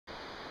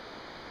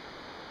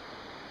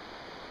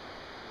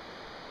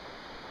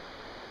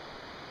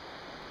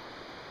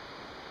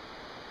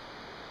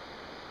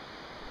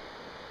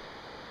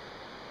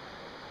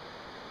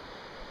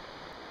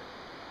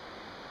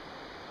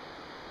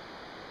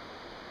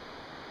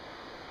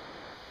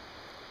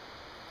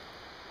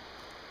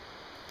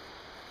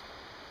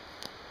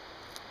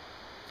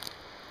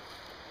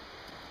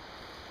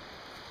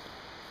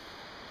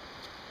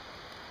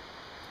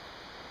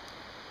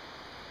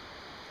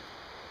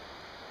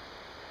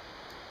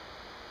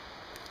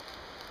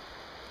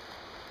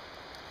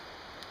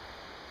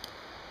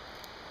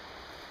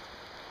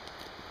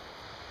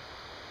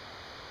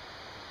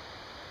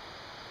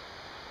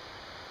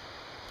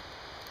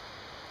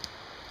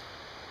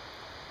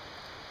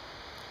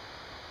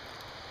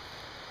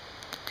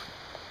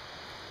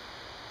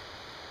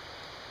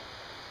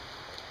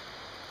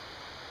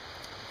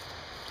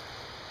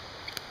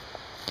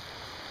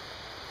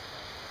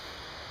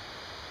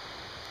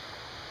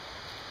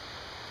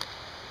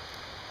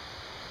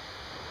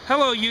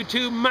Hello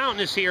YouTube,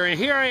 Mountainous here, and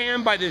here I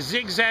am by the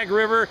Zig Zag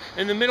River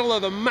in the middle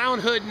of the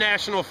Mount Hood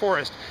National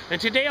Forest. And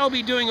today I'll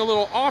be doing a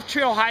little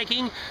off-trail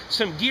hiking,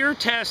 some gear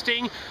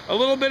testing, a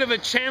little bit of a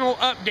channel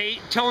update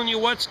telling you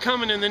what's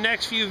coming in the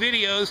next few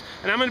videos,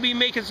 and I'm going to be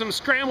making some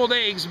scrambled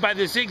eggs by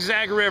the Zig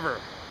Zag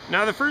River.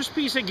 Now the first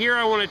piece of gear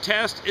I want to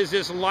test is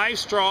this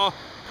LIFESTRAW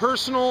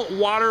personal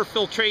water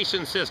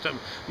filtration system.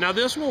 Now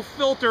this will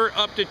filter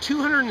up to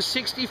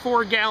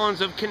 264 gallons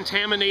of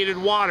contaminated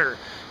water.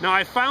 Now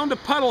I found a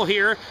puddle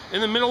here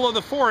in the middle of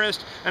the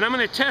forest, and I'm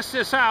going to test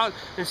this out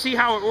and see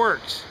how it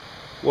works.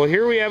 Well,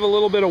 here we have a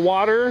little bit of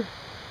water,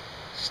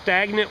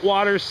 stagnant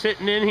water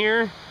sitting in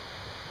here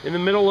in the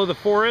middle of the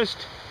forest,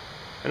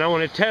 and I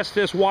want to test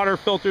this water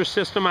filter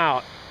system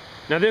out.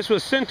 Now this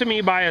was sent to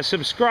me by a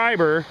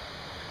subscriber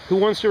who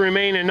wants to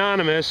remain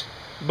anonymous,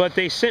 but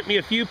they sent me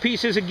a few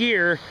pieces of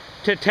gear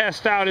to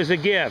test out as a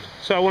gift.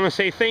 So I want to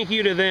say thank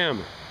you to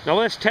them. Now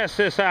let's test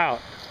this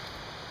out.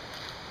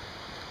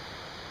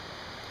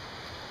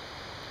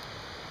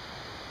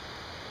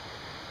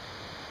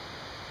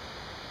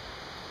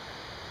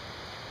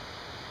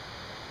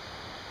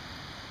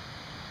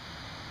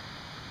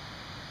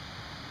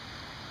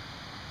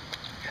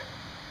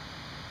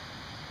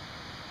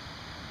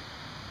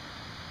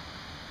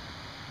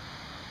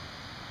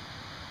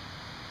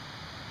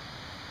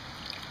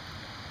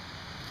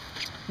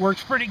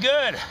 Works pretty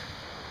good.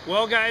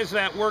 Well guys,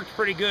 that worked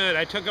pretty good.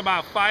 I took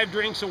about 5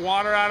 drinks of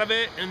water out of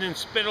it and then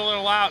spit a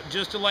little out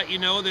just to let you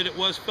know that it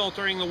was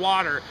filtering the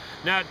water.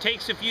 Now it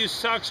takes a few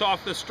sucks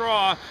off the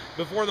straw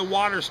before the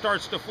water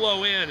starts to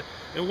flow in.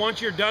 And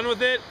once you're done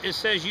with it, it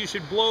says you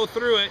should blow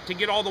through it to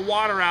get all the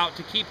water out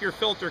to keep your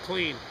filter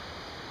clean.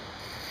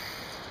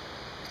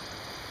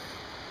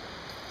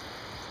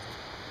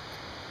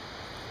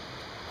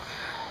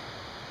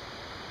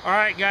 All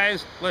right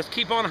guys, let's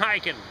keep on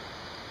hiking.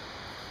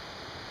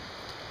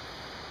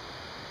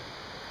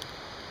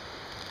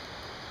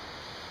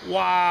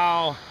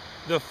 Wow,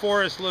 the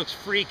forest looks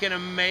freaking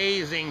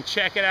amazing.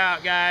 Check it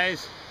out,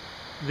 guys.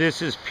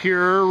 This is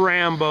pure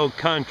Rambo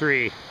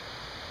country.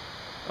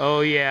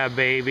 Oh yeah,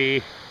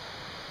 baby.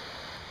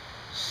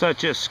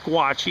 Such a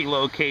squatchy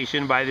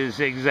location by the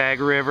Zig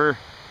Zag River.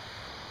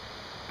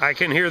 I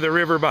can hear the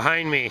river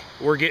behind me.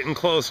 We're getting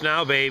close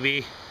now,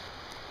 baby.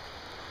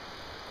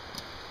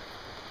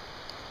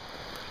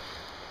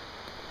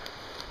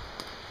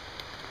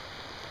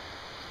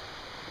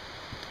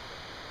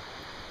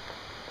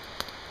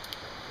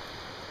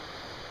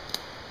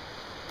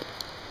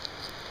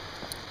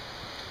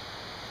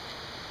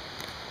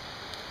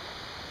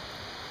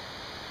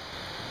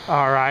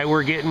 All right,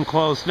 we're getting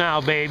close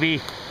now, baby.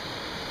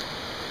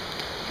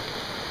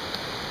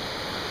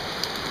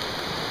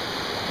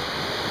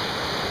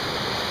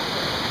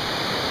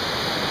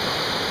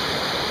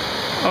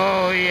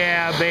 Oh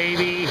yeah,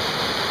 baby.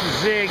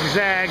 Zig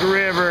Zag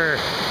River.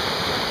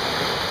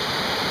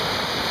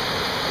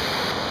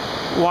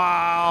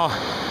 Wow,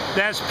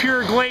 that's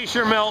pure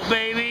glacier melt,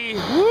 baby.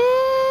 Woo!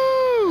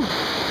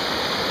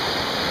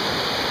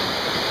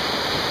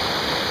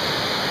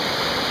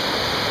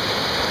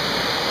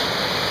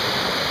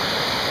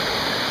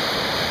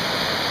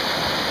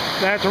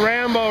 That's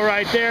Rambo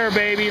right there,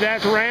 baby.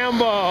 That's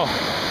Rambo. All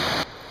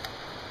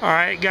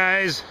right,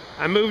 guys.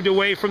 I moved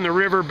away from the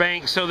river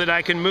bank so that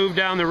I can move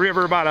down the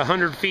river about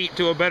 100 feet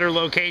to a better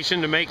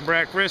location to make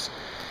breakfast.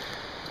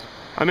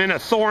 I'm in a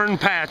thorn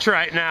patch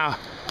right now.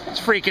 It's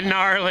freaking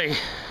gnarly.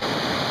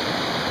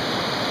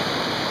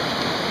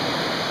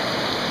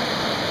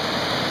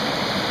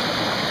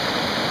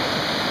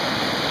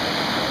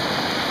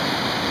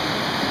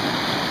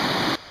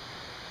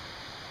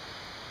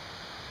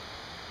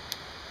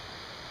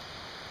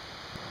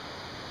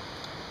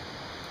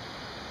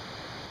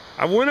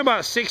 I went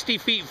about 60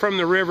 feet from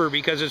the river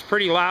because it's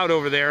pretty loud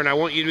over there and I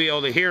want you to be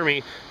able to hear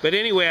me. But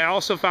anyway, I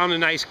also found a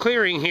nice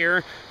clearing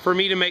here for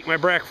me to make my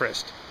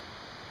breakfast.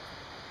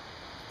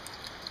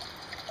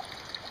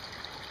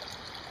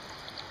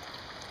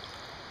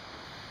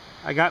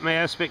 I got my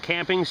ESBIT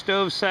camping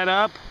stove set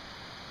up,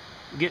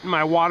 getting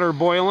my water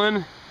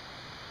boiling.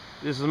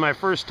 This is my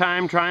first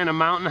time trying a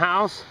mountain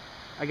house.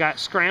 I got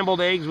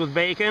scrambled eggs with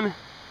bacon.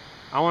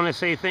 I want to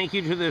say thank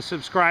you to the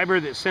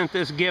subscriber that sent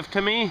this gift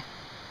to me.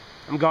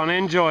 I'm gonna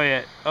enjoy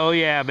it. Oh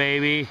yeah,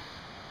 baby.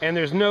 And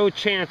there's no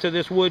chance of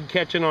this wood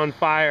catching on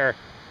fire.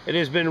 It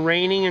has been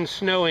raining and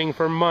snowing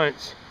for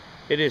months.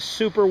 It is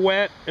super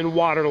wet and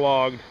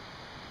waterlogged.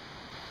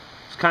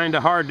 It's kind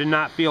of hard to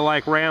not feel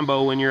like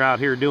Rambo when you're out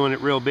here doing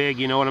it real big,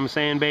 you know what I'm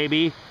saying,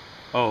 baby?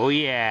 Oh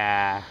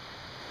yeah.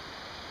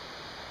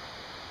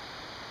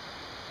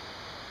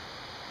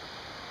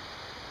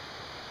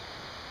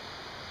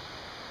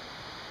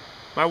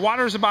 My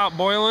water's about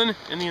boiling,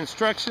 and the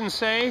instructions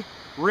say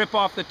rip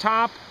off the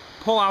top,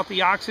 pull out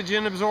the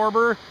oxygen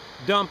absorber,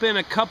 dump in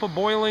a cup of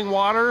boiling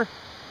water,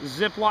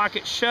 ziplock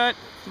it shut,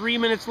 3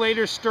 minutes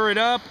later stir it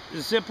up,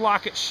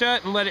 ziplock it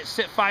shut, and let it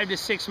sit 5 to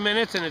 6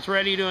 minutes, and it's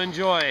ready to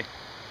enjoy.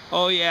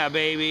 Oh yeah,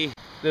 baby.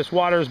 This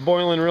water's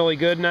boiling really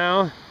good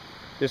now.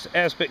 This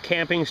ESBIT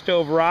camping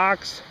stove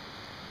rocks.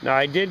 Now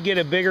I did get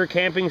a bigger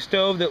camping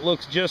stove that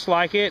looks just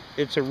like it.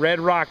 It's a Red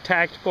Rock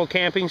Tactical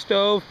camping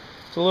stove.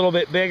 It's a little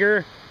bit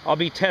bigger. I'll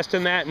be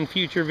testing that in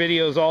future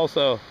videos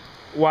also.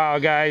 Wow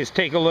guys,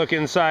 take a look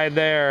inside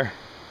there.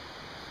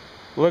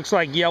 Looks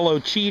like yellow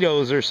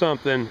Cheetos or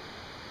something.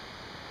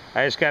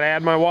 I just gotta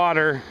add my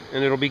water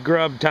and it'll be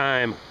grub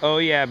time. Oh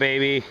yeah,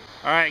 baby.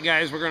 All right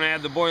guys, we're gonna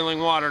add the boiling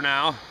water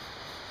now.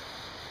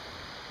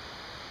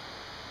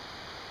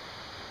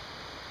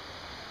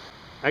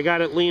 I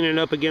got it leaning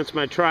up against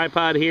my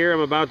tripod here.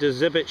 I'm about to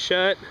zip it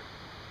shut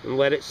and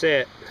let it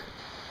sit.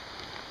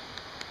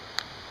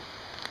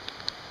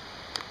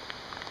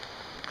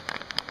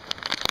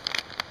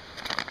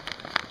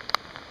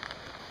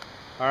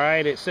 All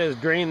right, it says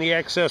drain the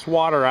excess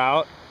water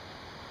out.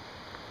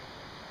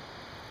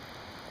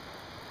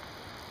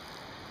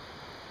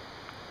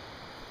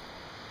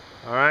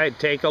 All right,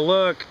 take a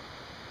look.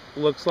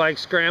 Looks like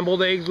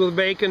scrambled eggs with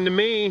bacon to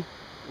me.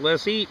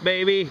 Let's eat,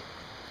 baby.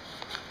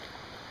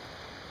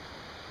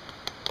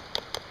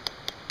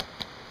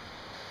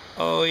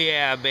 Oh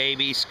yeah,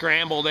 baby,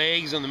 scrambled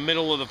eggs in the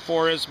middle of the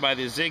forest by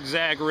the Zig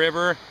Zag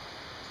River.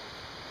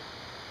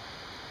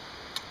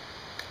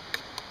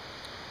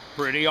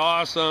 Pretty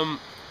awesome.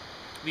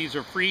 These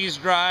are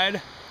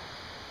freeze-dried.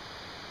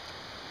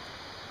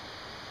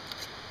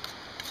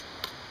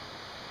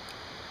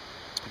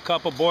 A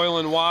cup of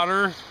boiling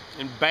water,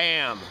 and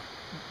bam,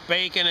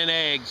 bacon and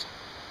eggs.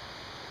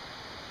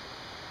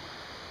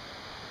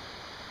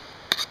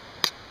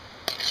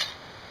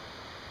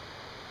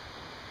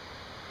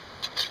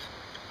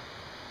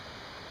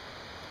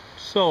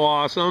 So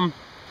awesome.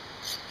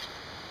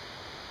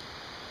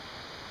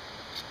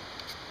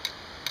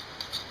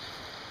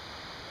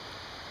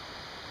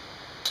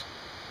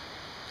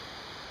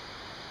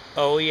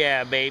 Oh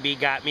yeah, baby,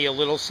 got me a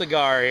little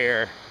cigar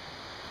here.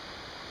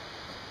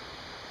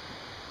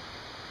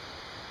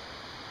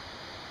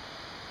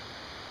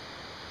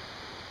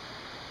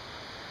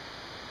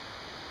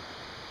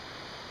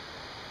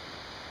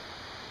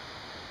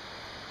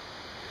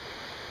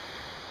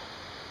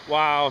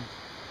 Wow,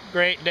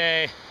 great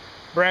day.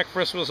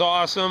 Breakfast was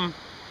awesome.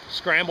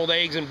 Scrambled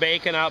eggs and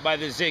bacon out by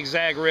the Zig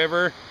Zag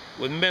River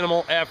with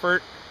minimal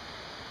effort.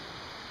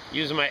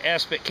 Using my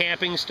ESBIT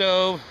camping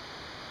stove.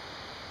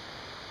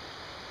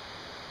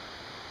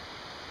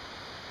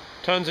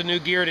 Tons of new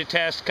gear to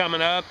test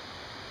coming up.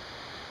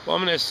 Well,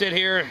 I'm going to sit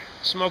here,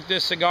 smoke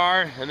this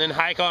cigar, and then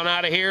hike on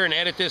out of here and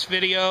edit this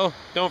video.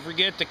 Don't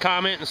forget to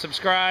comment and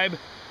subscribe.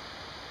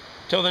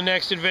 Till the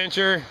next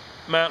adventure,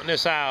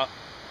 Mountainous out.